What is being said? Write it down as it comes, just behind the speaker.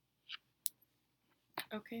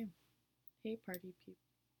Okay. Hey, party people.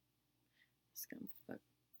 It's gonna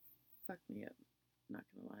fuck me up. Not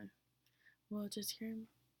gonna lie. Well, just hear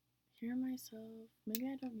myself. Maybe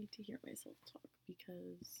I don't need to hear myself talk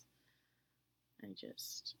because I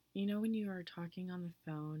just when you are talking on the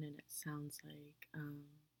phone and it sounds like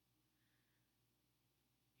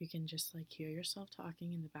you can just like hear yourself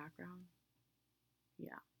talking in the background.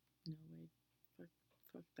 Yeah. No way.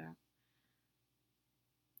 Fuck that.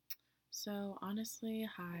 So honestly,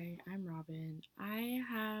 hi, I'm Robin. I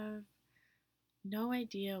have no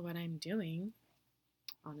idea what I'm doing,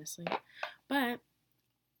 honestly, but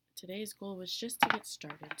today's goal was just to get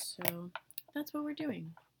started, so that's what we're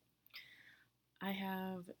doing. I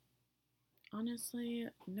have honestly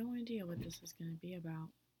no idea what this is going to be about.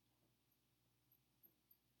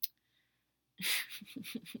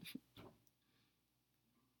 There's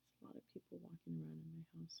a lot of people walking around in my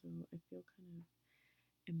house, so I feel kind of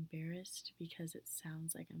embarrassed because it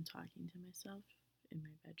sounds like I'm talking to myself in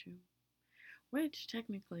my bedroom, which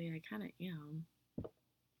technically I kind of am.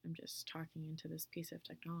 I'm just talking into this piece of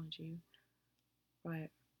technology,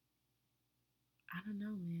 but I don't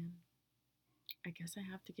know, man. I guess I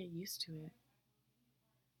have to get used to it.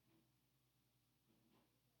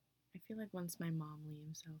 I feel like once my mom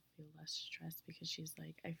leaves, I'll feel less stressed because she's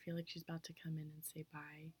like, I feel like she's about to come in and say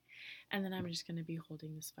bye. And then I'm just going to be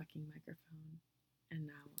holding this fucking microphone. And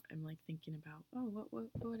now I'm like thinking about, oh, what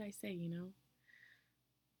would I say, you know?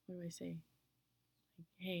 What do I say? Like,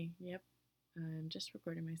 hey, yep, I'm just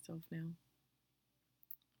recording myself now.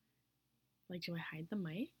 Like, do I hide the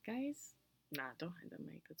mic, guys? Nah, don't hide the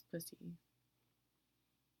mic. That's pussy.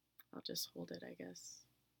 I'll just hold it, I guess.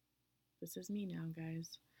 This is me now,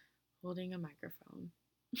 guys, holding a microphone.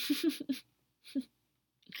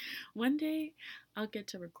 One day I'll get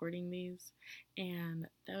to recording these, and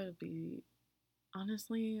that would be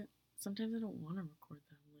honestly, sometimes I don't want to record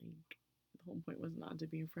them. Like, the whole point was not to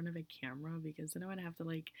be in front of a camera because then I would have to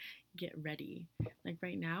like get ready. Like,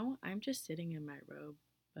 right now, I'm just sitting in my robe,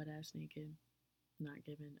 butt ass naked, not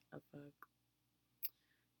giving a fuck.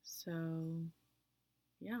 So,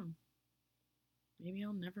 yeah, maybe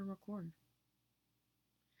I'll never record.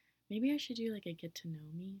 Maybe I should do like a get to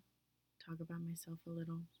know me, talk about myself a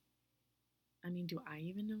little. I mean, do I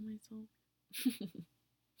even know myself?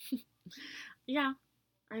 Yeah,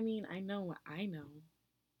 I mean, I know what I know.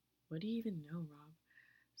 What do you even know, Rob?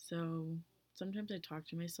 So sometimes I talk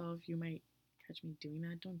to myself. You might catch me doing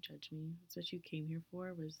that. Don't judge me. That's what you came here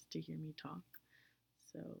for, was to hear me talk.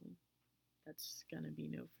 So that's gonna be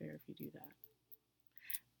no fair if you do that.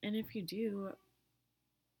 And if you do,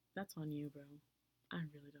 that's on you, bro. I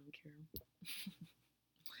really don't care.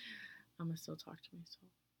 I'm gonna still talk to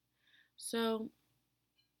myself. So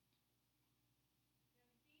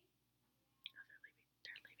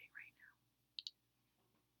they're leaving right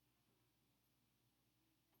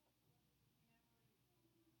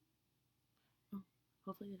now. Oh,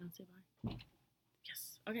 hopefully they don't say bye.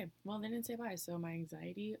 Yes. Okay. Well, they didn't say bye, so my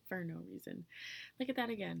anxiety for no reason. Look at that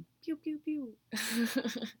again. Pew pew pew.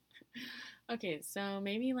 Okay, so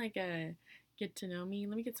maybe like a get to know me.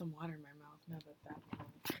 Let me get some water in my mouth now that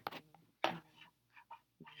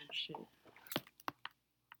shit.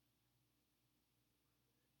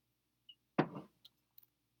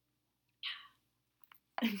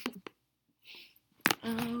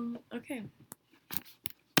 Okay.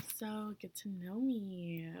 So get to know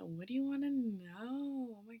me. What do you want to know?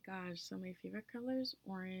 Oh my gosh. So my favorite color is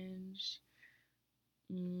orange.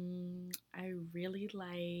 I really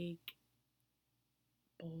like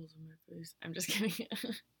bowls in my face. I'm just kidding.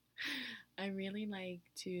 I really like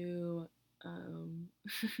to um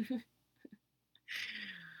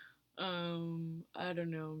I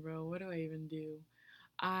don't know, bro. What do I even do?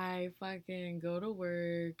 I fucking go to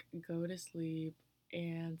work, go to sleep,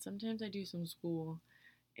 and sometimes I do some school.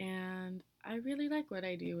 And I really like what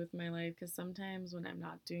I do with my life because sometimes when I'm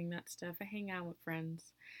not doing that stuff, I hang out with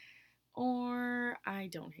friends. Or I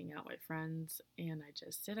don't hang out with friends and I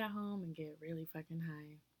just sit at home and get really fucking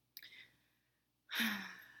high.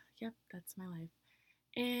 Yep, that's my life.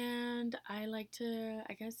 And I like to,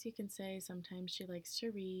 I guess you can say sometimes she likes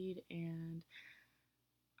to read, and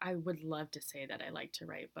I would love to say that I like to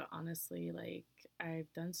write, but honestly, like,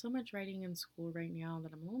 I've done so much writing in school right now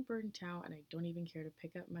that I'm a little burnt out and I don't even care to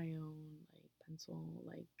pick up my own, like, pencil.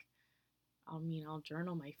 Like, I'll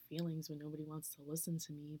journal my feelings when nobody wants to listen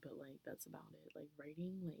to me, but, like, that's about it. Like,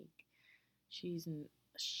 writing, like, she's,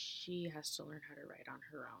 she has to learn how to write on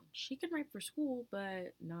her own. She can write for school,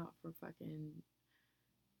 but not for fucking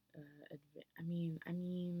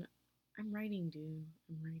I'm writing, dude.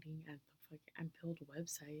 I'm writing at the fucking. I build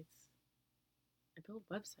websites. I build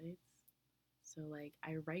websites. So like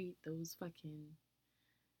I write those fucking.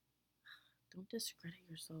 Don't discredit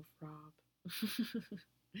yourself, Rob.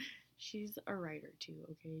 She's a writer too,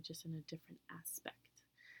 okay? Just in a different aspect.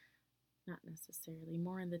 Not necessarily.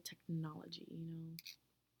 More in the technology, you know?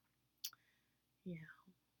 Yeah.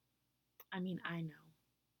 I mean, I know.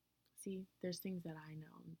 See, there's things that I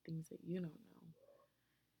know and things that you don't know.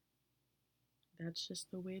 That's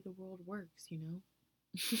just the way the world works, you know?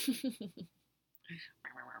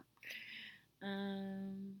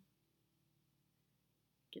 um,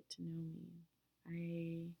 get to know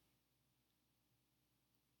me.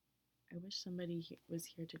 I wish somebody was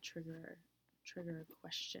here to trigger a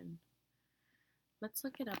question. Let's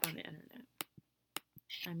look it up on the internet.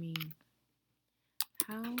 I mean,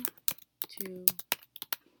 how to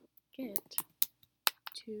get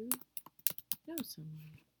to know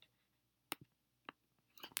someone.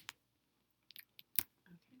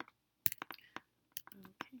 Okay.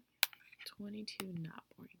 Okay. 22 not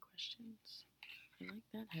boring questions. I like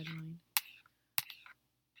that headline.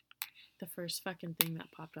 The first fucking thing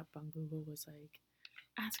that popped up on Google was like,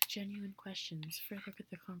 ask genuine questions, further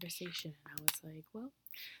the conversation. And I was like, well,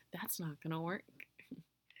 that's not gonna work.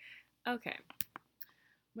 Okay.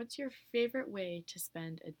 What's your favorite way to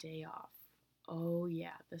spend a day off? Oh,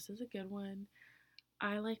 yeah, this is a good one.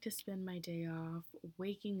 I like to spend my day off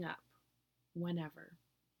waking up whenever.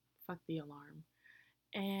 Fuck the alarm.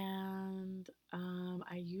 And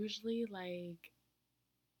I usually like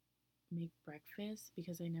make breakfast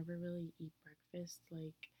because I never really eat breakfast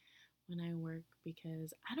like when I work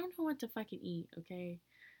because I don't know what to fucking eat, okay?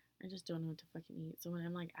 I just don't know what to fucking eat. So when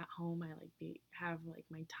I'm like at home, I like have like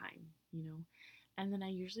my time, you know? And then I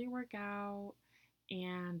usually work out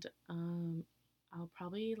and I'll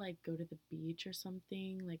probably like go to the beach or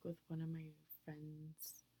something like with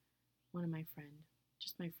friends, one of my friend,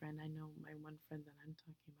 just my friend. I know my one friend that I'm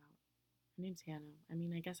talking about. Her name's Hannah. I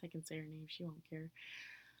mean, I guess I can say her name. She won't care.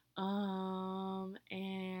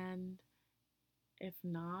 And if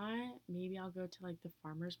not, maybe I'll go to like the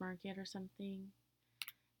farmer's market or something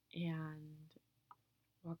and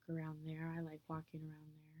walk around there. I like walking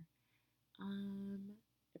around there.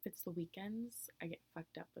 If it's the weekends, I get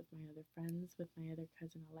fucked up with my other friends, with my other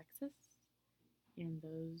cousin Alexis and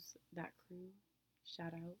that crew.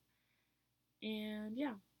 Shout out. And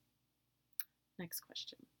yeah, next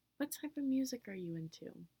question. What type of music are you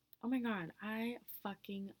into? Oh my god, I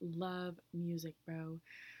fucking love music, bro.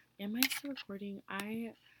 Am I still recording?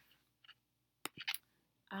 I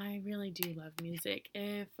really do love music.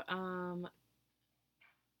 If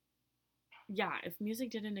yeah, if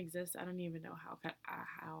music didn't exist, I don't even know how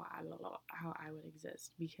I would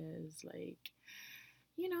exist because like,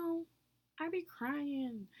 you know, I'd be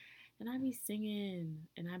crying and I'd be singing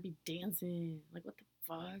and I'd be dancing. Like what the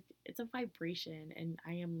fuck? It's a vibration and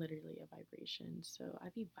I am literally a vibration. So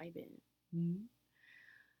I'd be vibing. Hmm.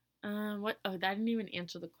 What? Oh, that didn't even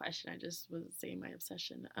answer the question. I just was saying my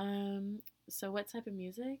obsession. So what type of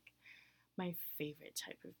music? My favorite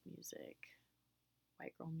type of music,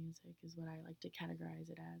 white girl music, is what I like to categorize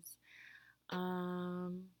it as.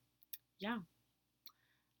 Um, yeah.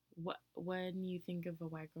 What when you think of a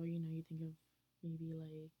white girl, you think of maybe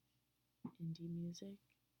like indie music.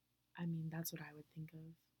 I mean, that's what I would think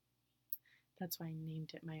of. That's why I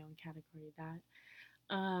named it my own category. That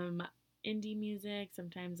indie music.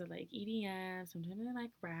 Sometimes I like EDM. Sometimes I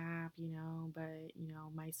like rap. But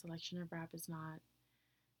my selection of rap is not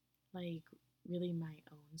like really my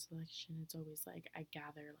own selection. It's always like I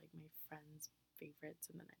gather like my friends' favorites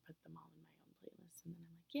and then I put them all in my own playlist and then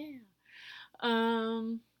I'm like, yeah.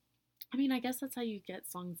 I mean, I guess that's how you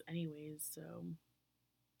get songs anyways, so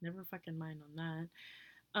never fucking mind on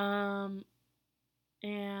that.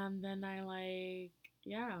 And then I like,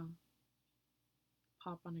 yeah,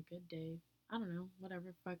 pop on a good day. I don't know,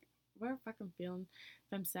 whatever fuck I'm feeling.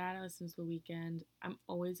 If I'm sad, I listen to The Weekend. I'm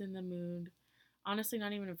always in the mood. Honestly,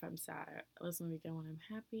 not even if I'm sad. I listen to The Weekend when I'm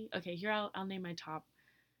happy. Okay, here I'll name my top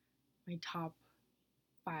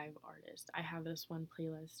 5 artists. I have this one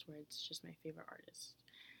playlist where it's just my favorite artists.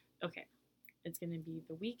 Okay, it's gonna be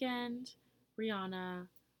The Weeknd, Rihanna,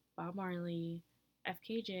 Bob Marley,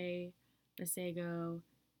 FKJ, Masego,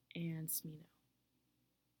 and Smino.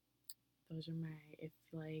 Those are if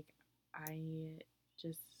like I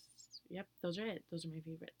just yep, those are it. Those are my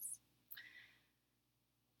favorites.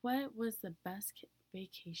 What was the best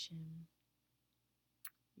vacation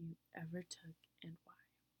you ever took and why?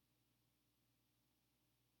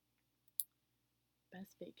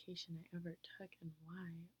 Best vacation I ever took and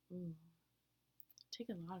why? Ooh, take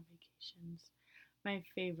a lot of vacations. My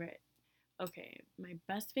favorite. Okay, my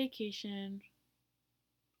best vacation.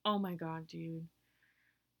 Oh my god, dude.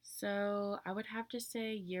 So I would have to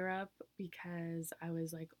say Europe because I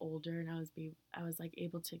was like older and I was like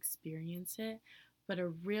able to experience it. But a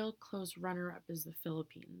real close runner up is the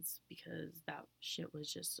Philippines because that shit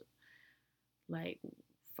was just like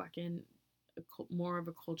fucking more of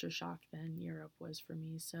a culture shock than Europe was for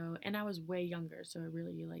me. So, and I was way younger, so it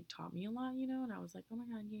really like taught me a lot, you know. And I was like, oh my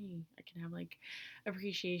god, yay! I can have like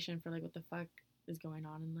appreciation for like what the fuck is going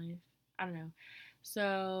on in life. I don't know.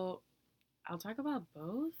 So I'll talk about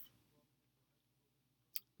both.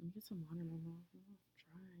 Let me get some water in my mouth. My mouth's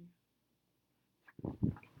dry.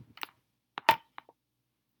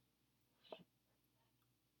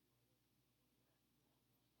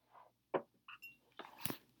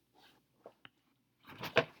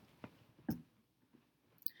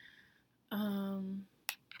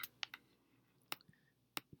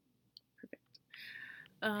 Perfect.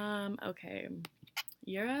 Okay.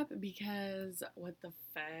 Europe because what the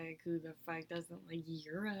fuck? Who the fuck doesn't like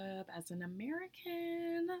Europe as an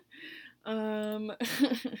American? Um,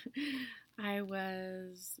 I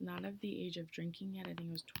was not of the age of drinking yet. I think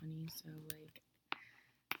I was 20, so like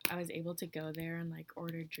I was able to go there and like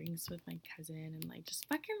order drinks with my cousin and like just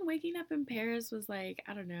fucking waking up in Paris was like,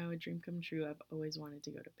 I don't know, a dream come true. I've always wanted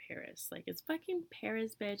to go to Paris. Like it's fucking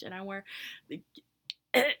Paris, bitch, and I wear the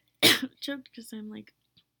choked because I'm like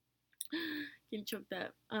getting choked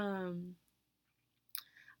up.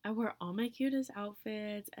 I wore all my cutest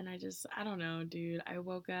outfits and I don't know, dude. I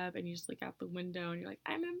woke up and you just look out the window and you're like,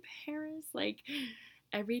 I'm in Paris. Like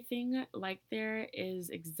everything like there is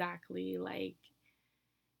exactly like,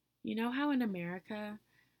 you know how in America,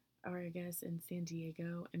 or I guess in San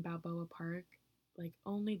Diego in Balboa Park, like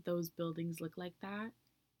only those buildings look like that?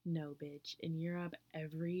 No, bitch. In Europe,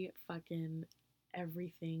 everything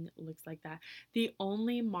looks like that. The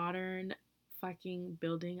only modern fucking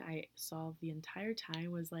building I saw the entire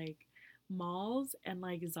time was like malls and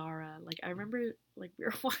like Zara. Like I remember like we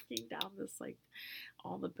were walking down this like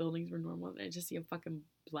all the buildings were normal and I just see a fucking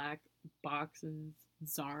black box and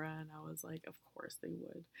Zara and I was like, of course they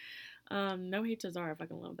would. No hate to Zara, I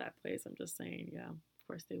fucking love that place. I'm just saying, yeah, of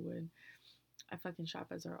course they would. I fucking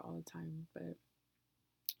shop at Zara all the time, but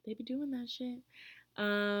they be doing that shit.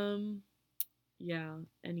 Um, yeah,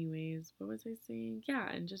 anyways, what was I saying? Yeah,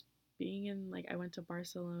 and just being in like I went to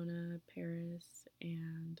Barcelona, Paris,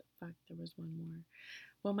 and fuck, there was one more.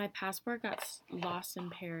 Well, my passport got lost in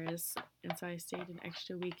Paris, and so I stayed an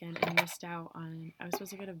extra weekend and missed out on. I was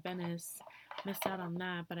supposed to go to Venice, missed out on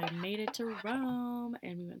that, but I made it to Rome,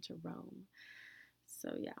 and we went to Rome.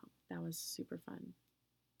 So yeah, that was super fun.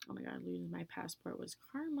 Oh my god, losing my passport was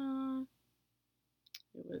karma.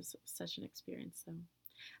 It was such an experience, though.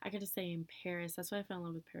 I got to stay in Paris. That's why I fell in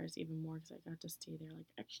love with Paris even more because I got to stay there like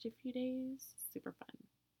extra few days. Super fun.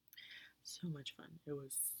 So much fun. It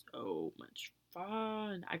was so much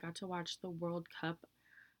fun. I got to watch the World Cup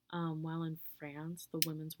while in France, the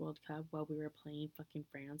Women's World Cup, while we were playing fucking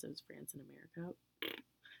France. It was France and America.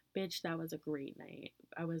 Bitch, that was a great night.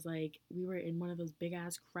 I was like, we were in one of those big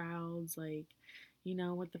ass crowds, like, you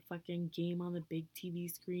know, with the fucking game on the big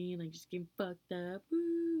TV screen, like just getting fucked up.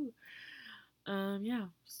 Woo! Yeah,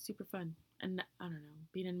 super fun. And I don't know,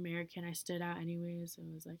 being an American, I stood out anyway, so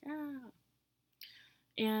it was like, ah.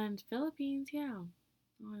 And Philippines, yeah.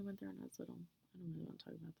 Oh, I went there when I was little. I don't really want to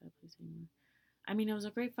talk about that place anymore. I mean, it was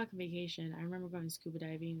a great fucking vacation. I remember going scuba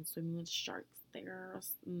diving and swimming with sharks there. I'll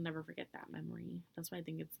never forget that memory. That's why I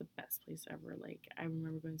think it's the best place ever. Like, I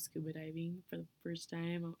remember going scuba diving for the first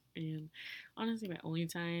time and honestly, my only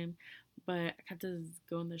time. But I got to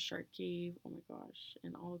go in the shark cave. Oh my gosh.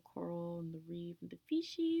 And all the coral and the reef and the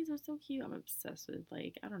fishies are so cute. I'm obsessed with,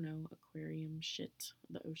 like, I don't know, aquarium shit,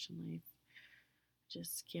 the ocean life.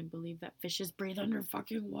 Just can't believe that fishes breathe under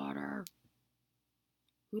fucking water.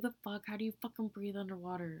 Who the fuck? How do you fucking breathe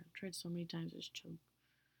underwater? I've tried so many times, it's choke.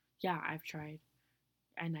 Yeah, I've tried.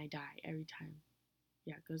 And I die every time.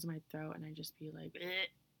 Yeah, it goes in my throat and I just be like, "Bleh."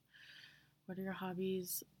 What are your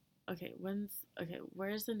hobbies? Okay,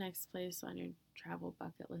 where's the next place on your travel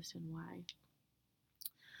bucket list and why?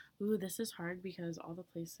 Ooh, this is hard because all the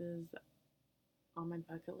places on my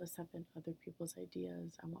bucket list have been other people's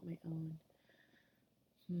ideas. I want my own.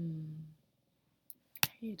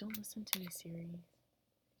 Hey, don't listen to me, Siri.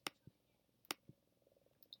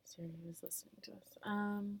 Siri was listening to us.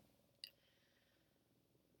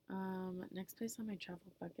 Next place on my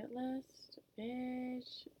travel bucket list,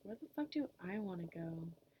 bitch. Where the fuck do I want to go?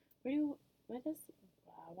 Where does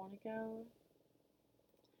I want to go?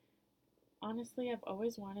 Honestly, I've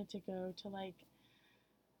always wanted to go to like,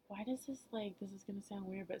 why does this is gonna sound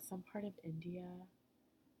weird, but some part of India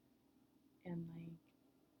and like,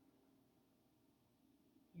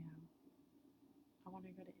 yeah, I want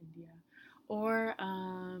want to go to India. Or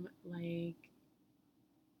like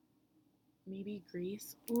maybe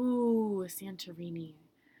Greece. Ooh, Santorini.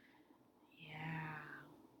 Yeah,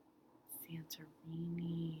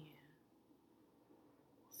 Santorini.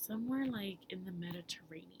 Somewhere like in the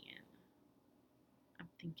Mediterranean. I'm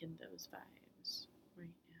thinking those vibes right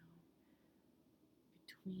now.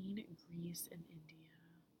 Between Greece and India.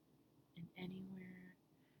 And anywhere,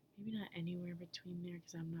 maybe not anywhere between there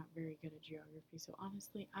because I'm not very good at geography. So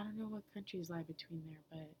honestly, I don't know what countries lie between there,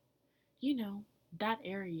 but you know, that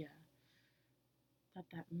area,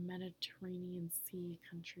 that Mediterranean Sea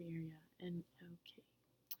country area. And okay.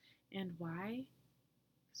 And why?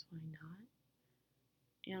 Because why not?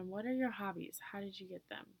 And what are your hobbies? How did you get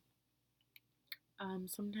them?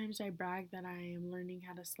 Sometimes I brag that I am learning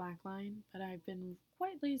how to slackline, but I've been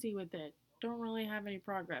quite lazy with it. Don't really have any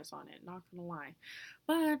progress on it, not gonna lie.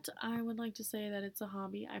 But I would like to say that it's a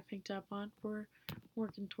hobby I picked up on for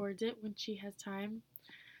working towards it when she has time.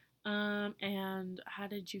 And how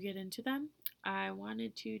did you get into them? I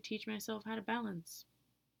wanted to teach myself how to balance.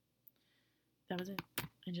 That was it.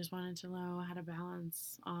 I just wanted to know how to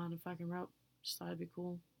balance on a fucking rope. Just thought it'd be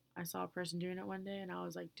cool. I saw a person doing it one day and I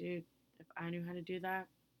was like, dude, if I knew how to do that,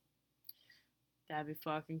 that'd be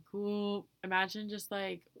fucking cool. Imagine just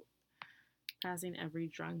like passing every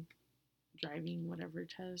drunk driving whatever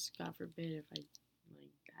test. God forbid if I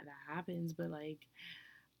like that happens, but like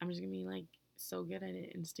I'm just gonna be like so good at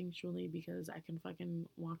it instinctually because I can fucking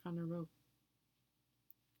walk on a rope.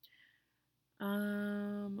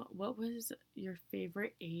 What was your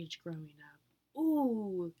favorite age growing up?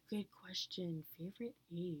 Ooh, good question. Favorite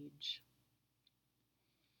age?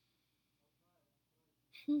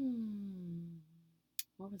 Hmm.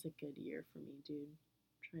 What was a good year for me, dude?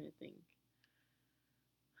 I'm trying to think.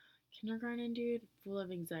 Kindergarten, dude, full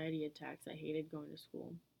of anxiety attacks. I hated going to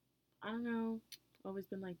school. I don't know. Always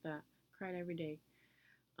been like that. Cried every day.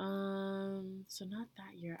 So not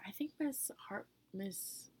that year. I think Miss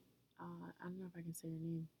I don't know if I can say her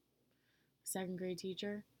name. Second grade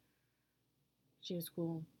teacher. She was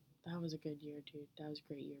cool. That was a good year, dude. That was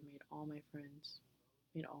a great year. Made all my friends.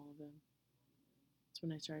 Made all of them. That's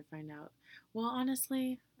when I started finding out. Well,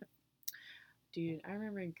 honestly, dude, I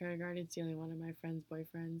remember in kindergarten stealing one of my friend's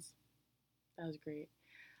boyfriends. That was great.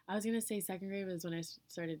 I was gonna say second grade was when I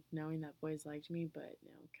started knowing that boys liked me, but you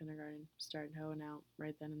know, kindergarten started hoeing out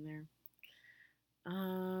right then and there.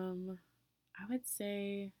 Um, I would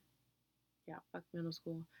say, yeah, fuck middle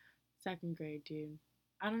school, second grade, dude.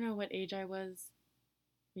 I don't know what age I was,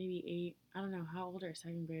 maybe 8. I don't know how old are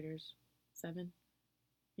second graders. 7,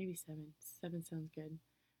 maybe 7. 7 sounds good.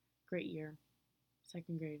 Great year,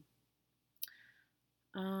 second grade.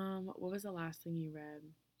 What was the last thing you read?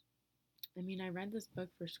 I mean, I read this book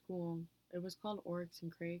for school. It was called Oryx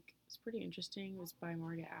and Crake. It's pretty interesting. It was by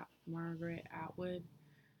Margaret Atwood.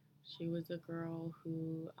 She was a girl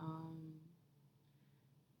who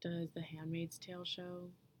does the Handmaid's Tale show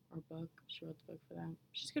or book. She wrote the book for that.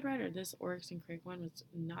 She's a good writer. This Oryx and Crake one was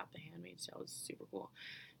not the Handmaid's Tale. It was super cool.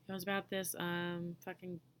 It was about this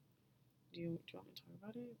fucking. Do you want me to talk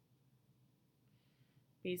about it?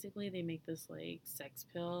 Basically, they make this like sex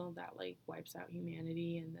pill that like wipes out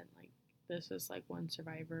humanity, and then like this is like one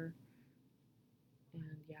survivor, and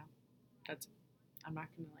yeah, that's. I'm not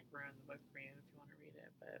gonna like ruin the book for you if you want to read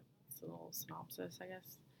it, but it's a little synopsis, I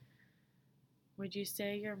guess. Would you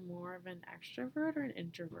say you're more of an extrovert or an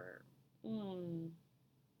introvert? Mm,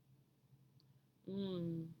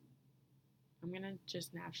 mm. I'm gonna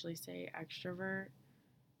just naturally say extrovert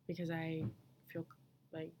because I feel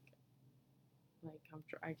like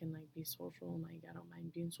comfortable. I can like be social and like I don't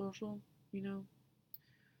mind being social, you know.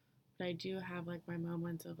 But I do have like my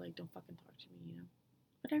moments of like don't fucking talk to me, you know.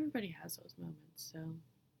 But everybody has those moments, so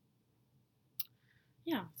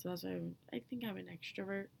yeah. So that's why I think I'm an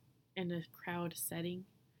extrovert in a crowd setting.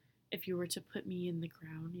 If you were to put me in the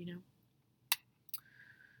crowd, you know.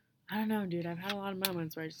 I don't know, dude. I've had a lot of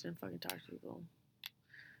moments where I just didn't fucking talk to people.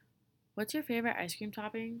 What's your favorite ice cream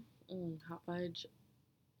topping? Hot fudge,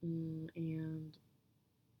 and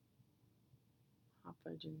hot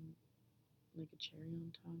fudge and like a cherry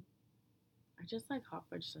on top. I just like hot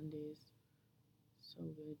fudge sundaes. So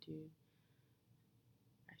good, dude.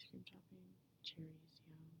 Ice cream topping, cherries,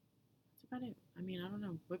 yeah. That's about it. I mean, I don't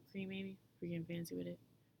know. Whipped cream, maybe. If you're getting fancy with it.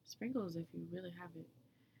 Sprinkles, if you really have it.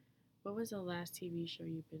 What was the last TV show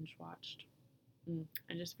you binge watched?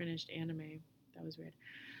 I just finished anime. That was weird.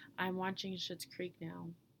 I'm watching Schitt's Creek now.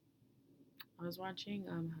 I was watching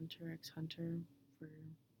Hunter x Hunter for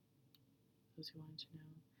those who wanted to know.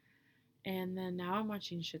 And then now I'm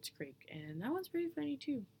watching Schitt's Creek, and that one's pretty funny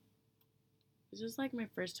too. This is like my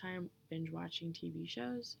first time binge watching TV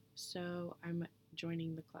shows, so I'm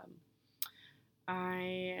joining the club.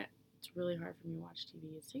 It's really hard for me to watch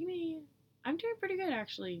TV. It's taking me, I'm doing pretty good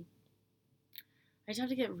actually. I just have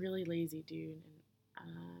to get really lazy, dude.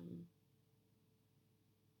 And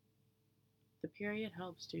the period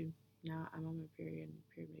helps, dude. Now I'm on my period, and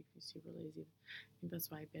the period makes me super lazy. I think that's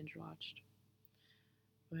why I binge watched.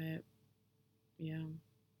 But yeah,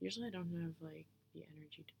 usually I don't have like the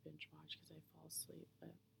energy to binge watch because I fall asleep.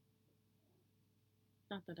 But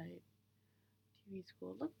not that I TV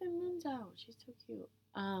school. Look, the moon's out. She's so cute.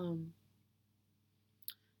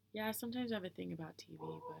 Yeah, sometimes I have a thing about TV,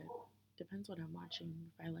 but depends what I'm watching.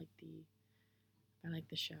 If I like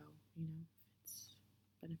the show, if it's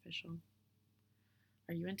beneficial.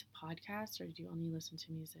 Are you into podcasts or do you only listen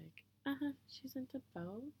to music? She's into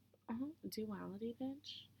both. Duality,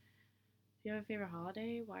 bitch. Do you have a favorite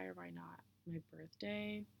holiday? Why or why not? My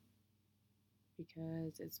birthday,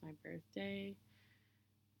 because it's my birthday.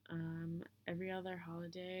 Every other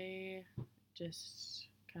holiday just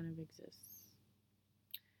kind of exists.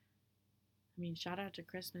 I mean, shout out to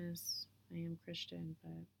Christmas. I am Christian,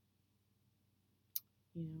 but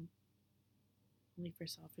you know, only for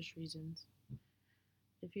selfish reasons.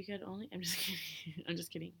 If you could only, I'm just kidding. I'm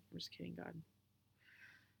just kidding. I'm just kidding. God,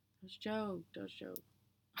 that was a joke. That was a joke.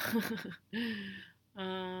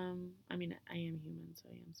 I mean, I am human, so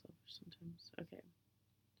I am selfish sometimes. Okay,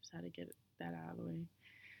 just had to get that out of the way.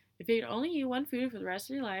 If you could only eat one food for the rest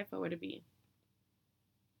of your life, what would it be?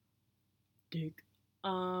 Dick.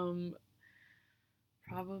 Um,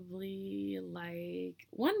 Probably like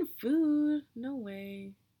one food. No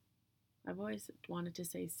way. I've always wanted to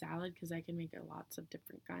say salad because I can make lots of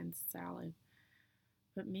different kinds of salad.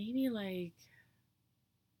 But maybe like,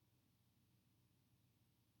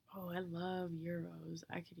 oh, I love gyros.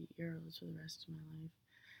 I could eat gyros for the rest of my life.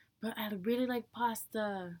 But I really like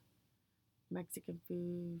pasta. Mexican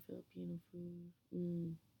food, Filipino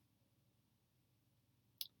food.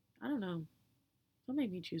 I don't know. Don't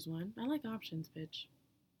make me choose one. I like options, bitch.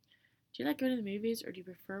 Do you like going to the movies or do you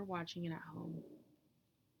prefer watching it at home?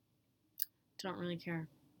 Don't really care.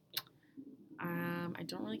 I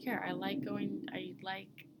don't really care. I like going.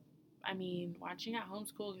 I mean, watching at home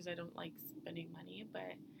school because I don't like spending money.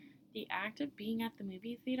 But the act of being at the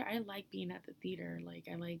movie theater, I like being at the theater. Like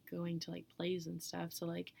I like going to like plays and stuff. So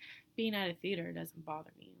like being at a theater doesn't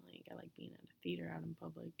bother me. Like I like being at a theater out in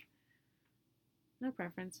public. No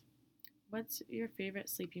preference. What's your favorite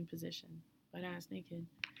sleeping position? Butt ass naked.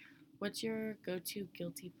 What's your go-to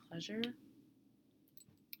guilty pleasure?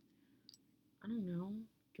 I don't know.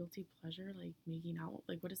 Guilty pleasure, like making out.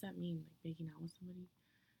 Like, what does that mean? Like making out with somebody?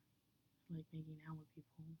 Like making out with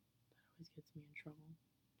people. That always gets me in trouble.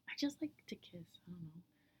 I just like to kiss. I don't know.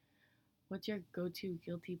 What's your go-to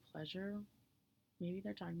guilty pleasure? Maybe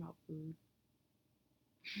they're talking about food.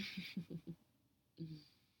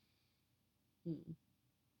 Hmm.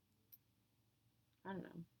 I don't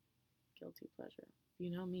know. Guilty pleasure. If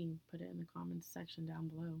you know me, put it in the comments section down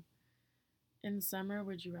below. In summer,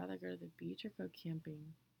 would you rather go to the beach or go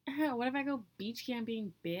camping? What if I go beach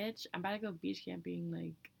camping, bitch? I'm about to go beach camping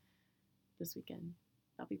like this weekend.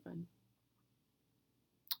 That'll be fun.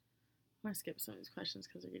 I'm gonna skip some of these questions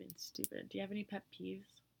because they're getting stupid. Do you have any pet peeves?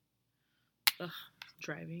 Ugh,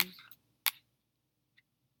 driving.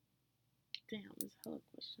 Damn, there's hella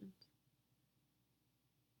questions.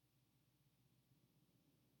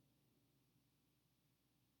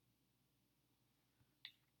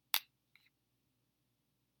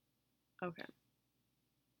 Okay.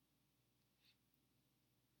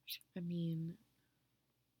 I mean,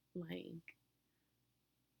 like,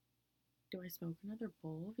 do I smoke another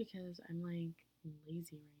bowl? Because I'm like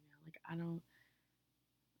lazy right now. Like, I don't.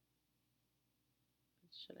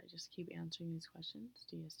 Should I just keep answering these questions?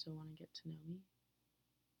 Do you still want to get to know me?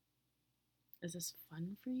 Is this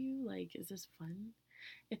fun for you? Like, is this fun?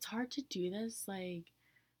 It's hard to do this, like,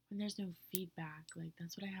 when there's no feedback. Like,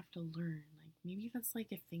 that's what I have to learn. Like, maybe that's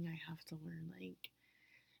like a thing I have to learn. Like,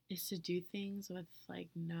 is to do things with like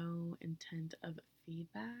no intent of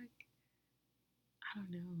feedback. I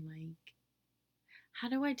don't know. Like, how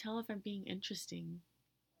do I tell if I'm being interesting?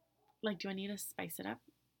 Like, do I need to spice it up?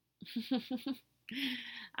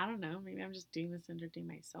 I don't know. Maybe I'm just doing this to entertain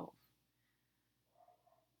myself.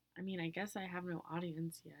 I mean, I guess I have no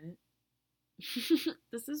audience yet.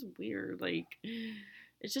 This is weird. Like,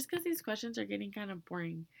 it's just because these questions are getting kind of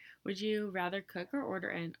boring. Would you rather cook or order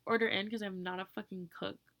in? Order in because I'm not a fucking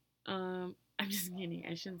cook. I'm just kidding.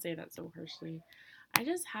 I shouldn't say that so harshly. I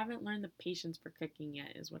just haven't learned the patience for cooking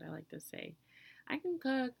yet, is what I like to say. I can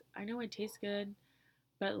cook. I know it tastes good,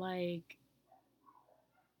 but like,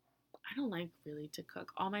 I don't like really to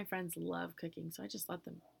cook. All my friends love cooking, so I just let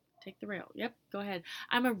them take the rail. Yep, go ahead.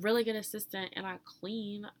 I'm a really good assistant and I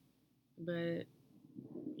clean, but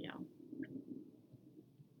yeah.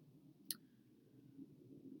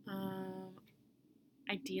 Um,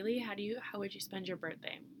 Ideally, how would you spend your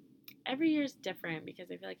birthday? Every year is different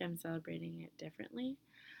because I feel like I'm celebrating it differently.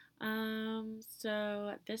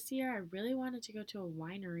 So this year I really wanted to go to a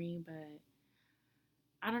winery, but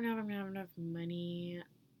I don't know if I'm gonna have enough money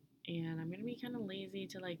and I'm gonna be kind of lazy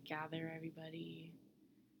to like gather everybody.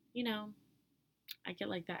 You know, I get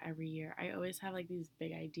like that every year. I always have like these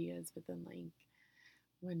big ideas, but then like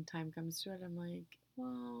when time comes to it, I'm like,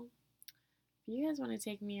 well, if you guys want to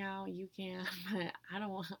take me out, you can, but I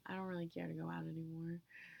don't really care to go out anymore.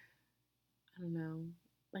 I don't know.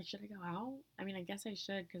 Like, should I go out? I mean, I guess I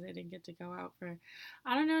should because I didn't get to go out for.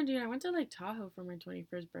 I don't know, dude. I went to like Tahoe for my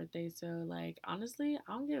 21st birthday, so like honestly,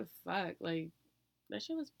 I don't give a fuck. Like that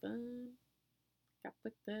shit was fun. Got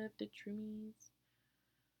fucked up, did shroomies.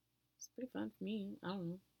 It's pretty fun for me. I don't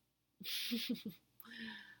know.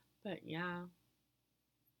 But yeah,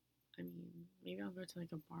 I mean, maybe I'll go to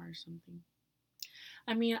like a bar or something.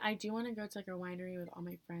 I mean, I do want to go to like a winery with all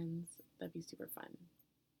my friends. That'd be super fun.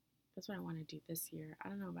 That's what I want to do this year. I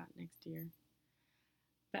don't know about next year.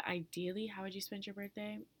 But ideally, how would you spend your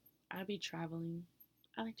birthday? I'd be traveling.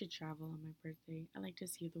 I like to travel on my birthday. I like to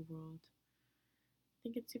see the world. I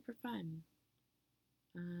think it's super fun.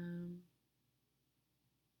 Um,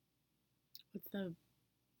 what's the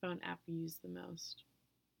phone app you use the most?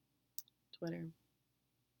 Twitter.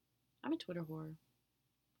 I'm a Twitter whore.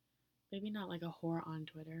 Maybe not like a whore on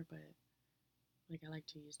Twitter, but like I like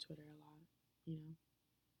to use Twitter a lot. You know,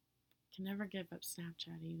 can never give up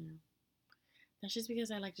Snapchat either. That's just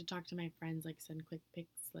because I like to talk to my friends, like send quick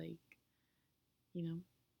pics, like you know,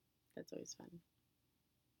 that's always fun.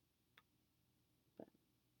 But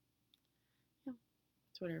yeah,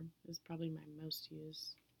 Twitter is probably my most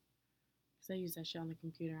used because I use that shit on the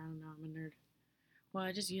computer. I don't know, I'm a nerd. Well,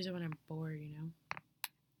 I just use it when I'm bored, you know.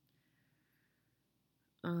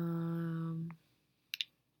 Um,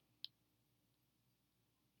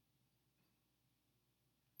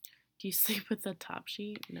 do you sleep with the top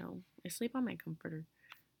sheet? No, I sleep on my comforter.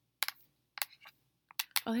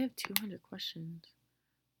 Oh, I have 200 questions.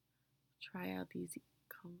 Try out these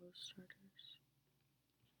combo starters.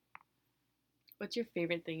 What's your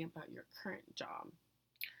favorite thing about your current job?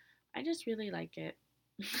 I just really like it.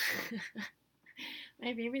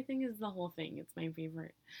 My favorite thing is the whole thing. It's my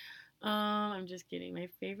favorite. I'm just kidding. My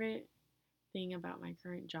favorite thing about my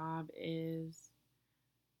current job is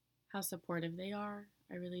how supportive they are.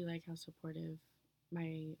 I really like how supportive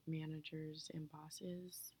my managers and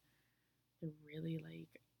bosses. They're really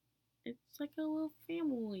like it's like a little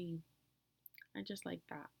family. I just like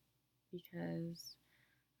that because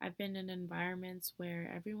I've been in environments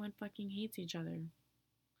where everyone fucking hates each other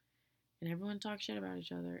and everyone talks shit about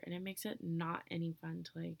each other and it makes it not any fun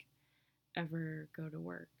to like ever go to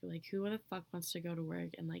work. Like who the fuck wants to go to work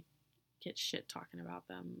and like get shit talking about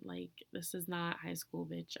them? Like this is not high school,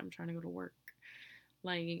 bitch. I'm trying to go to work.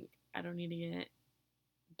 Like I don't need to get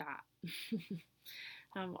that.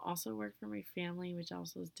 Also work for my family, which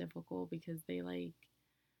also is difficult because they like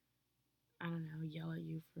I don't know, yell at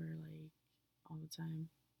you for like all the time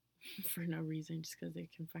for no reason just because they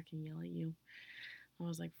can fucking yell at you. I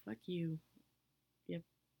was like, fuck you. Yep.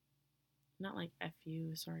 Not like F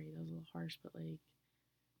you. Sorry, that was a little harsh, but like,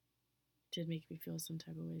 did make me feel some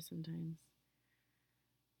type of way sometimes.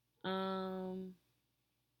 Um,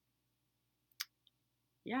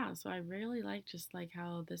 yeah, so I really like just like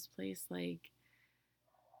how this place, like,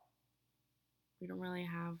 we don't really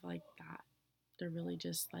have like that. They're really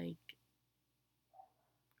just like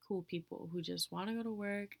cool people who just want to go to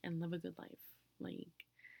work and live a good life. Like,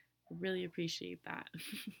 I really appreciate that.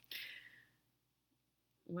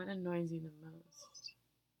 What annoys you the most?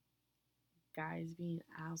 Guys being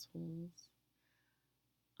assholes.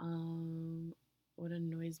 Um, what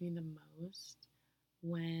annoys me the most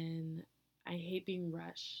when I hate being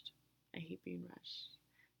rushed. I hate being rushed.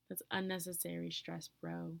 That's unnecessary stress,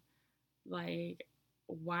 bro. Like,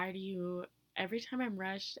 why do you every time I'm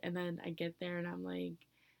rushed and then I get there and I'm like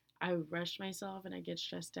I rush myself and I get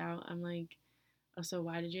stressed out. I'm like, oh, so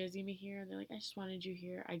why did you guys need me here? And they're like, I just wanted you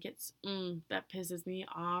here. That pisses me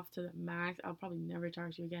off to the max. I'll probably never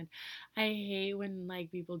talk to you again. I hate when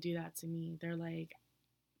like people do that to me.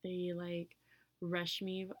 They like rush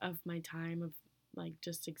me of my time of like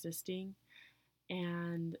just existing,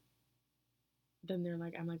 and then they're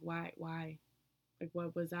like, I'm like, why, like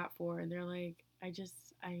what was that for? And they're like, I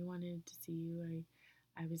wanted to see you.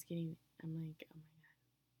 I was getting. I'm like, oh my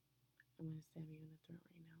god, I'm gonna stab you in the throat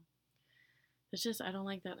right now. It's just, I don't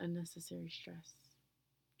like that unnecessary stress.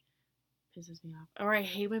 Pisses me off. Or I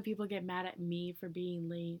hate when people get mad at me for being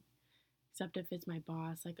late. Except if it's my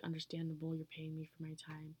boss, like, understandable, you're paying me for my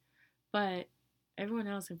time. But everyone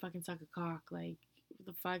else can fucking suck a cock. Like, what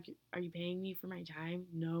the fuck? Are you paying me for my time?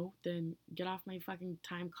 No? Then get off my fucking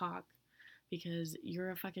time cock. Because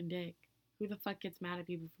you're a fucking dick. Who the fuck gets mad at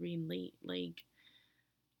people for being late? Like,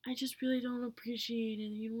 I just really don't appreciate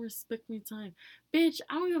it. You don't respect my time. Bitch,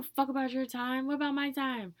 I don't give a fuck about your time. What about my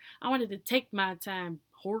time? I wanted to take my time.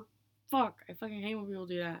 Whore. Fuck. I fucking hate when people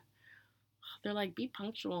do that. They're like, be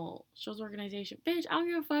punctual. Shows organization. Bitch, I don't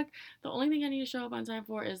give a fuck. The only thing I need to show up on time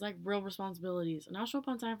for is like real responsibilities. And I'll show up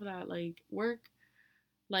on time for that. Like, work.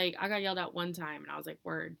 Like, I got yelled at one time and I was like,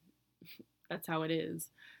 word. That's how it is.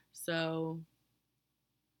 So,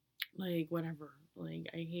 like, whatever. Like,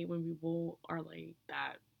 I hate when people are like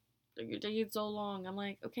that. Like, you're taking so long. I'm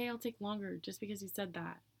like, okay, I'll take longer just because you said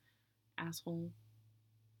that, asshole.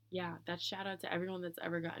 Yeah, that's shout out to everyone that's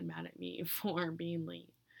ever gotten mad at me for being late.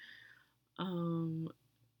 Um,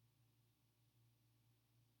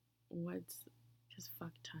 what's because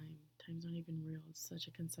fuck time. Time's not even real. It's such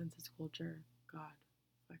a consensus culture. God,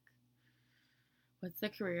 fuck. What's the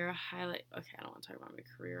career highlight? Okay, I don't want to talk about my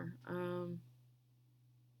career.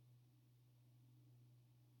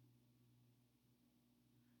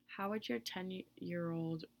 How would your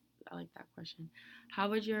 10-year-old, I like that question. How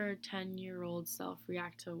would your 10-year-old self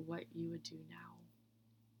react to what you would do now?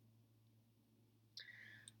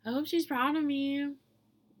 I hope she's proud of me.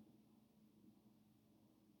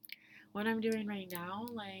 What I'm doing right now,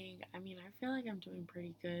 like, I mean, I feel like I'm doing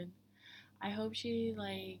pretty good. I hope she's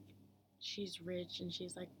rich and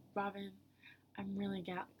she's like, Robin, I'm really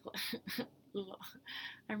glad,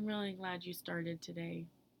 I'm really glad you started today.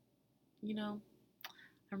 You know,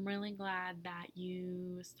 I'm really glad that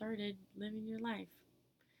you started living your life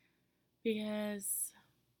because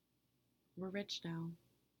we're rich now.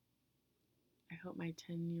 I hope my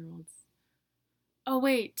 10-year-olds. Oh,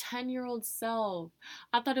 wait, 10-year-old self.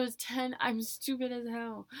 I thought it was 10. I'm stupid as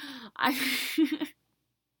hell. I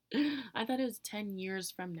I thought it was 10 years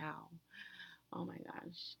from now. Oh my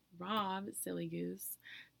gosh. Rob, silly goose.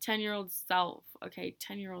 10-year-old self. Okay,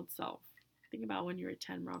 10-year-old self. Think about when you were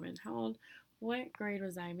 10, Robin. How old? What grade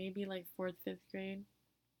was I? Maybe like fourth, fifth grade?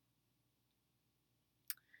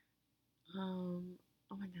 Oh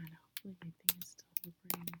my god, hopefully my thing is still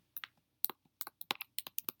recording.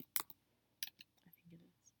 I think it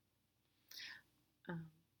is. Um,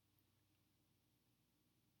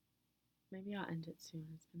 Maybe I'll end it soon.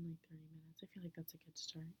 It's been like 30 minutes. I feel like that's a good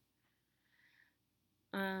start.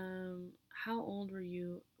 How old were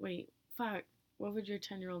you? Wait, fuck. What would your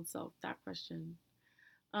 10-year-old self? That question.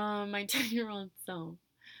 My 10-year-old self.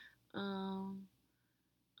 Um,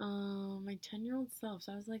 my 10-year-old self.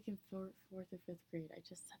 So I was like in fourth or fifth grade. I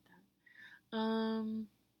just said that.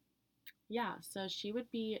 Yeah. So she would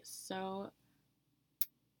be so,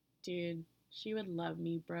 dude. She would love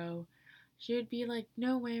me, bro. She would be like,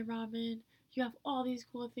 "No way, Robin. You have all these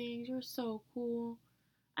cool things. You're so cool.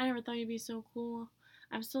 I never thought you'd be so cool."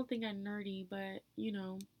 I'm still think I'm nerdy, but you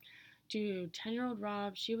know, dude, 10-year-old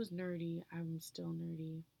Rob, she was nerdy. I'm still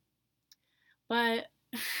nerdy. But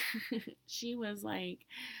she was like,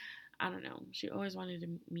 I don't know. She always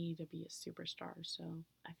wanted me to be a superstar. So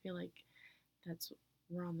I feel like that's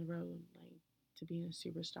we're on the road, like to being a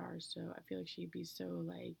superstar. So I feel like she'd be so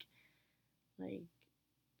like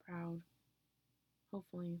proud.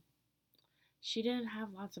 Hopefully, she didn't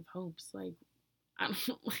have lots of hopes. Like I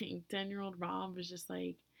don't like 10-year-old Rob was just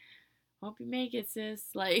like, hope you make it, sis.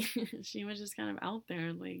 Like she was just kind of out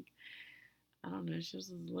there. Like I don't know. She was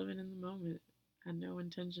just living in the moment. Had no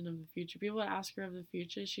intention of the future. People would ask her of the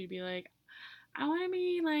future. She'd be like, I want to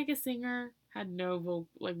be like a singer. Had no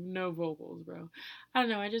vocals, bro. I don't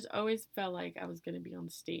know. I just always felt like I was gonna be on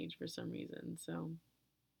stage for some reason. So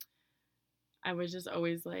I was just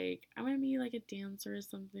always like, I want to be like a dancer or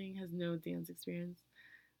something. Has no dance experience.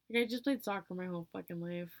 Like I just played soccer my whole fucking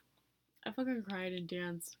life. I fucking cried in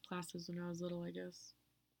dance classes when I was little. I guess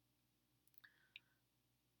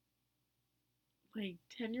like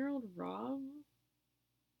 10-year-old Rob.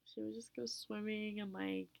 She would just go swimming and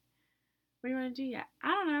like, what do you want to do yet? I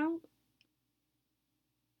don't know.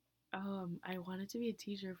 I wanted to be a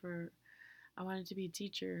teacher for I wanted to be a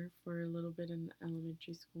teacher for a little bit in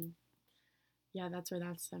elementary school. Yeah, that's where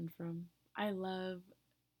that stemmed from. I love,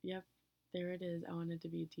 yep, there it is. I wanted to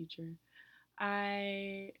be a teacher.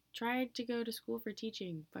 I tried to go to school for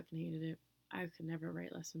teaching, fucking hated it. I could never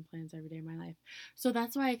write lesson plans every day of my life. So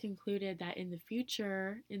that's why I concluded that in the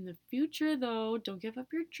future though, don't give up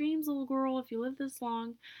your dreams, little girl, if you live this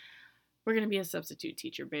long. We're gonna be a substitute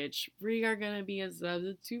teacher, bitch. We are gonna be a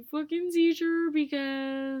substitute fucking teacher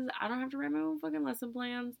because I don't have to write my own fucking lesson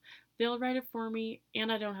plans. They'll write it for me,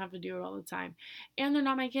 and I don't have to do it all the time. And they're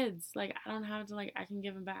not my kids. Like, I don't have to, like, I can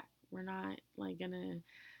give them back. We're not, like, gonna,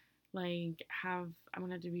 like, I'm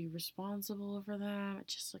gonna have to be responsible for them.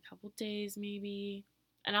 Just a couple days, maybe.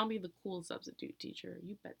 And I'll be the cool substitute teacher.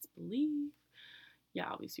 You best believe. Yeah,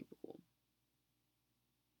 I'll be super cool.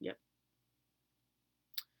 Yep.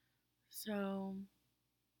 So,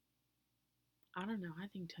 I don't know. I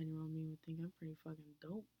think 10-year-old me would think I'm pretty fucking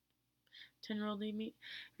dope. 10-year-old me,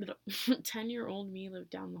 10-year-old me lived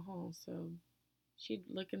down the hall, so she'd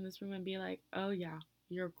look in this room and be like, "Oh yeah,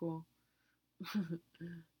 you're cool,"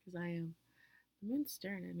 because I am. The moon's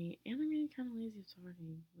staring at me, and I'm getting kind of lazy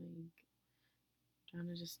talking. Like, trying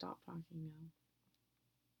to just stop talking now.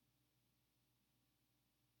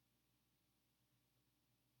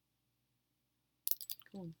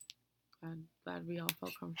 Cool. Glad we all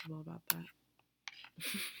felt comfortable about that.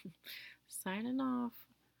 Signing off.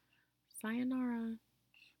 Sayonara.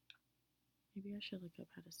 Maybe I should look up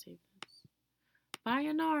how to save this.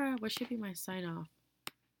 Sayonara. What should be my sign off?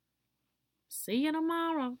 See you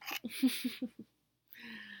tomorrow.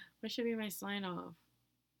 What should be my sign off?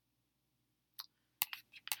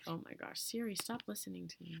 Oh my gosh, Siri, stop listening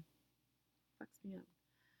to me. Fucks me up.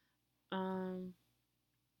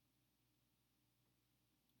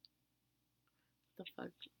 The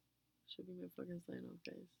fuck should be my fucking sign off,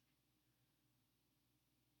 guys?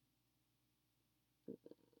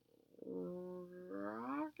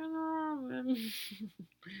 Rock and roll.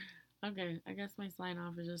 Okay, I guess my sign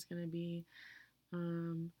off is just gonna be,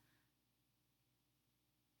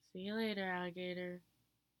 see you later, alligator.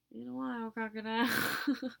 In a while, crocodile.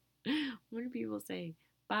 What do people say?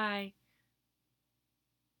 Bye.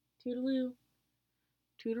 Toodaloo.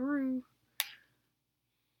 Toodaroo.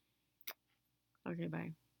 Okay,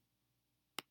 bye.